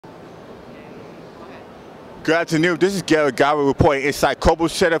Good afternoon. This is Garrett Godwin reporting inside Cobo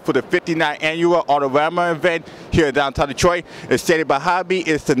Center for the 59th Annual AutoRama event here in downtown Detroit. It's stated behind me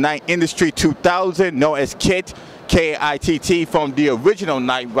is the Night Industry 2000, known as KITT, K-I-T-T, from the original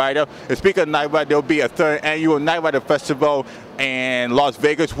Night Rider. And speaking of Night Rider, there will be a third annual Night Rider Festival in Las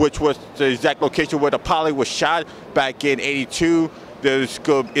Vegas, which was the exact location where the pilot was shot back in '82. It's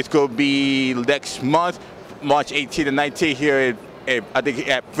going to be next month, March 18th and 19th here I think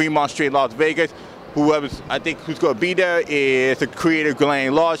at Fremont Street, Las Vegas. Who's going to be there is the creator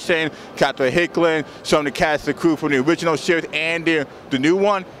Glenn Larson, Catherine Hickland, some of the cast and crew from the original series and the new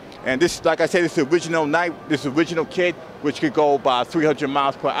one. And this, like I said, this is the original original KITT, which could go by 300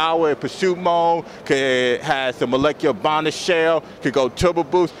 miles per hour in pursuit mode. It has the molecular bonded shell, could go turbo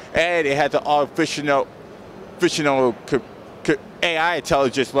boost, and it has an artificial AI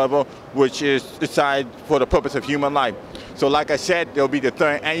intelligence level, which is designed for the purpose of human life. So like I said, there will be the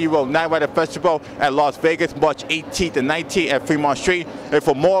third annual Night Rider Festival at Las Vegas, March 18th and 19th at Fremont Street. And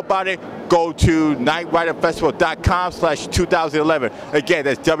for more about it, go to nightriderfestival.com/2011. Again,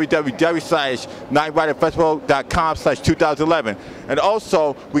 that's www.nightriderfestival.com/2011. And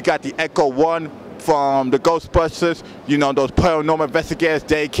also, we got the Echo 1 from the Ghostbusters, you know, those paranormal investigators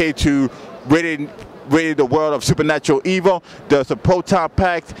dedicated to ridding the world of supernatural evil. There's the proton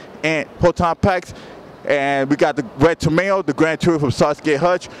packs, and we got the Red Tomato, the Grand Tour from Starsky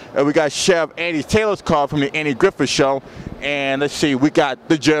Hutch, and we got Sheriff Andy Taylor's car from the Andy Griffith Show. And let's see, we got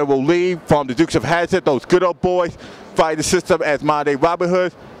the General Lee from the Dukes of Hazzard, those good old boys, fighting the system as modern-day Robin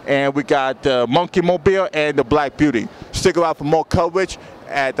Hood, and we got the Monkey Mobile and the Black Beauty. Stick around for more coverage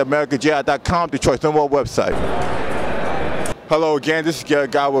at AmericanJR.com, Detroit's #1 website. Hello again, this is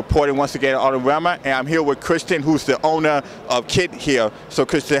Garrett Godwin reporting once again at AutoRama, and I'm here with Kristen, who's the owner of KITT here. So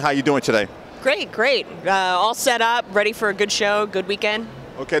Kristen, how you doing today? Great, great. All set up, ready for a good show, good weekend.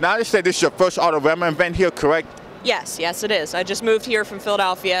 Okay, now I understand this is your first AutoRama event here, correct? Yes, yes it is. I just moved here from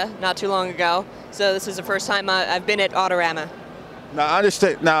Philadelphia not too long ago, so this is the first time I've been at AutoRama. Now I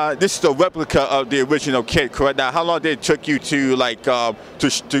understand. Now this is the replica of the original KITT, correct? Now how long did it took you to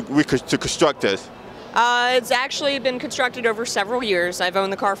to construct this? It's actually been constructed over several years. I've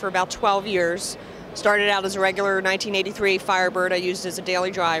owned the car for about 12 years. Started out as a regular 1983 Firebird I used as a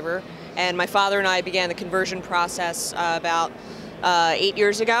daily driver. And my father and I began the conversion process about 8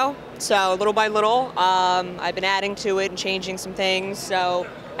 years ago. So little by little, I've been adding to it and changing some things. So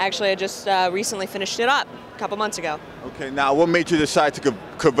actually I just recently finished it up a couple months ago. Okay, now what made you decide to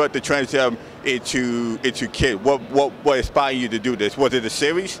convert the Trans Am into KITT? What inspired you to do this? Was it a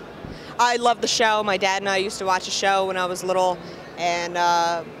series? I love the show. My dad and I used to watch the show when I was little, and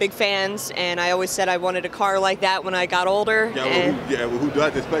big fans, and I always said I wanted a car like that when I got older. Yeah, who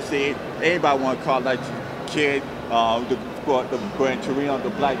does, especially anybody want a car like KITT, the Grand Torino, the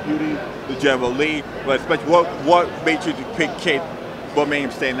Black Beauty, the General Lee, but especially what made you pick KITT? What made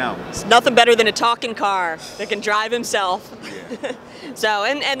him stay now? It's nothing better than a talking car that can drive himself. Yeah. So,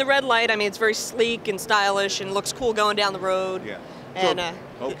 and the red light, I mean, it's very sleek and stylish and looks cool going down the road. Yeah. And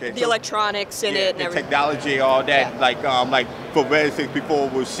the electronics in it and everything. Technology, all that, yeah. like for instance, before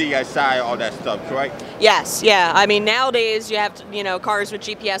with CSI, all that stuff, correct? Yes, yeah. I mean, nowadays you have, cars with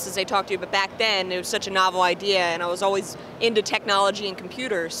GPSs, they talk to you, but back then it was such a novel idea, and I was always into technology and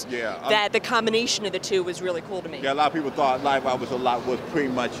computers. Yeah. That the combination of the two was really cool to me. Yeah, a lot of people thought Live Out was pretty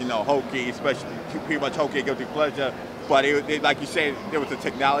much, hokey, especially pretty much hokey, guilty pleasure. But it, like you said, there was the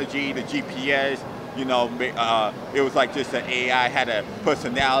technology, the GPS. It was like just an AI had a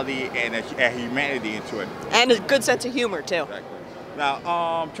personality and a humanity into it. And a good sense of humor, too. Exactly.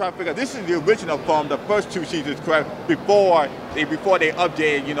 Now, trying to figure out, this is the original from the first 2 seasons, correct? Before they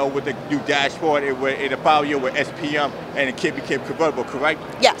updated, with the new dashboard, it followed you with SPM, and the KITT became convertible, correct?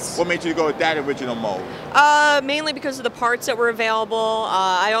 Yes. What made you go with that original mode? Mainly because of the parts that were available.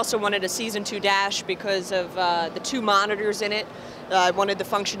 I also wanted a Season 2 dash because of the 2 monitors in it. I wanted the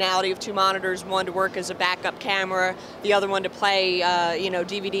functionality of 2 monitors, one to work as a backup camera, the other one to play,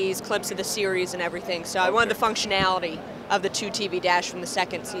 DVDs, clips of the series and everything. So I wanted the functionality of the 2 TV dash from the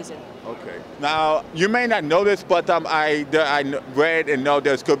 2nd season. Okay. Now, you may not know this, but I read and know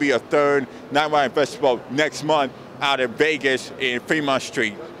there's going to be a third Night Rider Festival next month out in Vegas in Fremont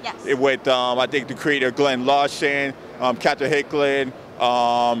Street. Yes. With, I think, the creator Glenn Larson, Catherine Hickland,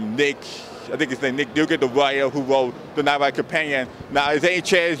 Nick. I think his name Nick Dugan, the writer who wrote the Night Rider Companion. Now, is there any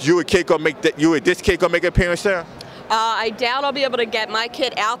chance you and this KITT gonna make an appearance there? I doubt I'll be able to get my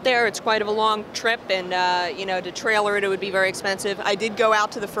KITT out there. It's quite of a long trip, and to trailer it would be very expensive. I did go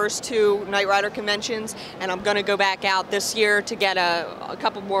out to the first 2 Night Rider conventions, and I'm going to go back out this year to get a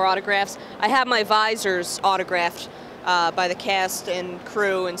couple more autographs. I have my visors autographed by the cast and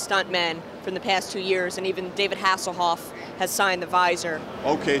crew and stuntmen from the past 2 years, and even David Hasselhoff has signed the visor.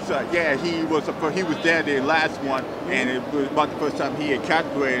 Okay, so yeah, he was there the last one, and it was about the first time he and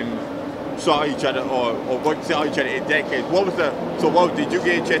Catherine saw each other or saw each other in decades. Did you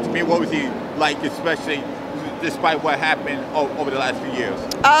get a chance to meet? What was he like, especially despite what happened over the last few years?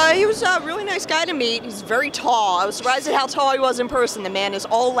 He was a really nice guy to meet. He's very tall. I was surprised at how tall he was in person. The man is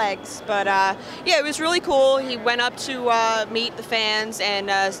all legs. But yeah, it was really cool. He went up to meet the fans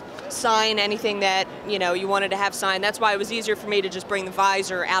and sign anything that you wanted to have signed. That's why it was easier for me to just bring the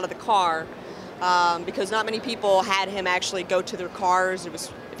visor out of the car, because not many people had him actually go to their cars. It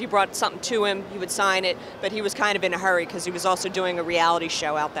was, if you brought something to him, he would sign it, but he was kind of in a hurry because he was also doing a reality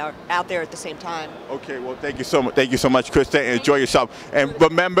show out there at the same time. Okay, well, thank you so much. Thank you so much, Krista, and enjoy yourself. And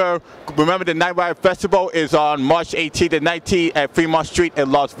remember the Night Ride Festival is on March 18th and 19th at Fremont Street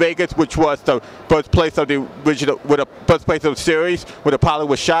in Las Vegas, which was the birthplace of the original, the birthplace of the series where the pilot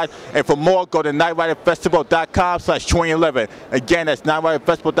was shot. And for more, go to nightriderfestival.com/2011. Again, that's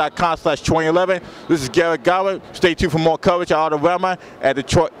nightriderfestival.com/2011. This is Garrett Godwin. Stay tuned for more coverage at AutoRama at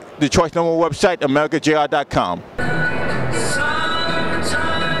Detroit's number one website, americajr.com.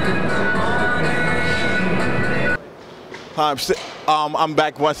 Hi, I'm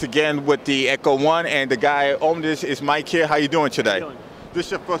back once again with the Echo One, and the guy owning this is Mike here. How you doing today? How you doing? This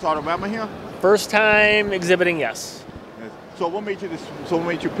is your first AutoRama here? First time exhibiting, yes. So what made you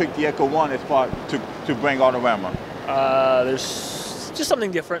pick the Echo One as far to bring AutoRama? There's just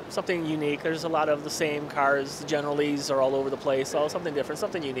something different, something unique. There's a lot of the same cars. The Generalies are all over the place, so something different,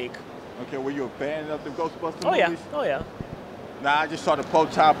 something unique. Okay, were you a fan of the Ghostbusters movies? Movies? Oh yeah. Nah, I just saw the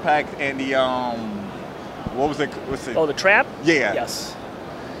prototype pack and the what was it? Oh, the Trap? Yeah. Yes.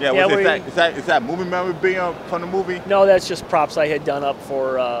 Yeah. Is that movie memorabilia from the movie? No, that's just props I had done up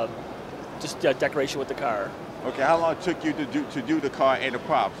for just decoration with the car. Okay, how long it took you to do the car and the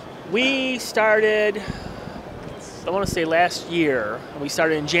props? We started, I want to say last year. We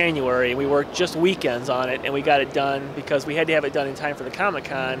started in January, and we worked just weekends on it, and we got it done because we had to have it done in time for the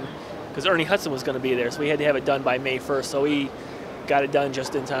Comic-Con, because Ernie Hudson was going to be there, so we had to have it done by May 1st, so we got it done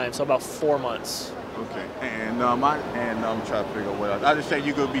just in time, so about 4 months. Okay, and I'm trying to figure out what else. I understand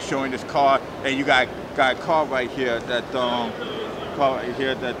you're going to be showing this car, and you got a car right here that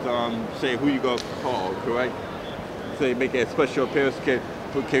say who you going to call, correct? Say make a special appearance. Can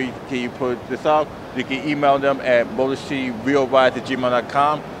you put this out? You can email them at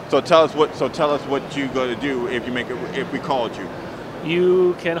motorcityrealrides@gmail.com. So tell us what you're going to do if we called you.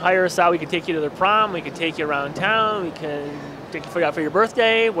 You can hire us out. We can take you to the prom. We can take you around town. We can take you out for your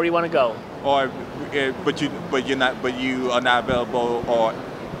birthday. Where do you want to go? But you are not available or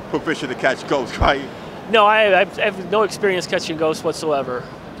proficient to catch ghosts, right? No, I have no experience catching ghosts whatsoever.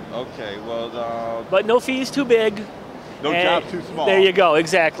 Okay, well. But no fees too big. No job too small. There you go.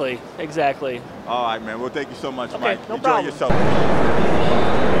 Exactly. All right, man. Well, thank you so much, okay, Mike. No Enjoy problem. yourself.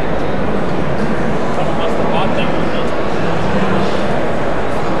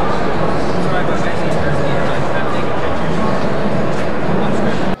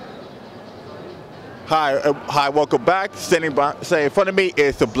 Hi, welcome back. Standing in front of me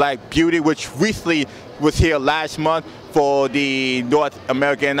is the Black Beauty, which recently was here last month for the North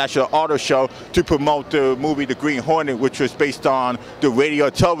American International Auto Show to promote the movie The Green Hornet, which was based on the radio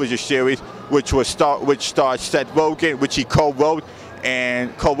television series, which starred Seth Rogen, which he co-wrote,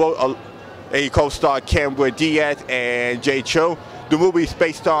 and he co-starred Cameron Diaz and Jay Cho. The movie is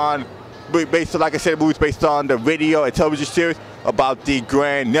like I said, the movie is based on the radio and television series about the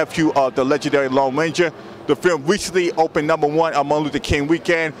grandnephew of the legendary Lone Ranger. The film recently opened #1 on Martin Luther King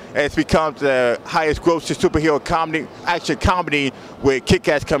weekend, and it's become the highest grossing superhero action comedy, with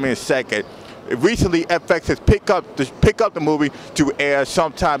Kick-Ass coming in second. Recently, FX has picked up the movie to air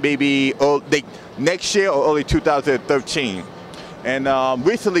sometime maybe late next year or early 2013. And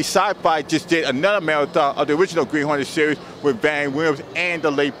recently, Sci-Fi just did another marathon of the original Green Hornet series with Van Williams and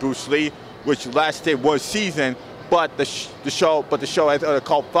the late Bruce Lee, which lasted 1 season. But the show has a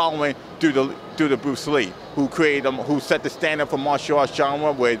cult following due to Bruce Lee, who set the standard for martial arts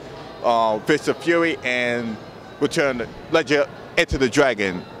genre with Fist of Fury and Return Legend Enter the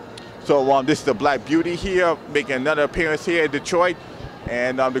Dragon. So this is the Black Beauty here, making another appearance here in Detroit,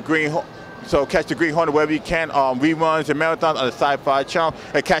 and So catch the Green Hornet wherever you can, reruns and marathons on the Sci-Fi channel,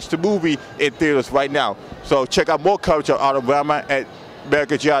 and catch the movie in theaters right now. So check out more coverage on AutoRama at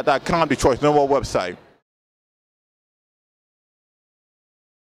americajr.com, Detroit's #1 website.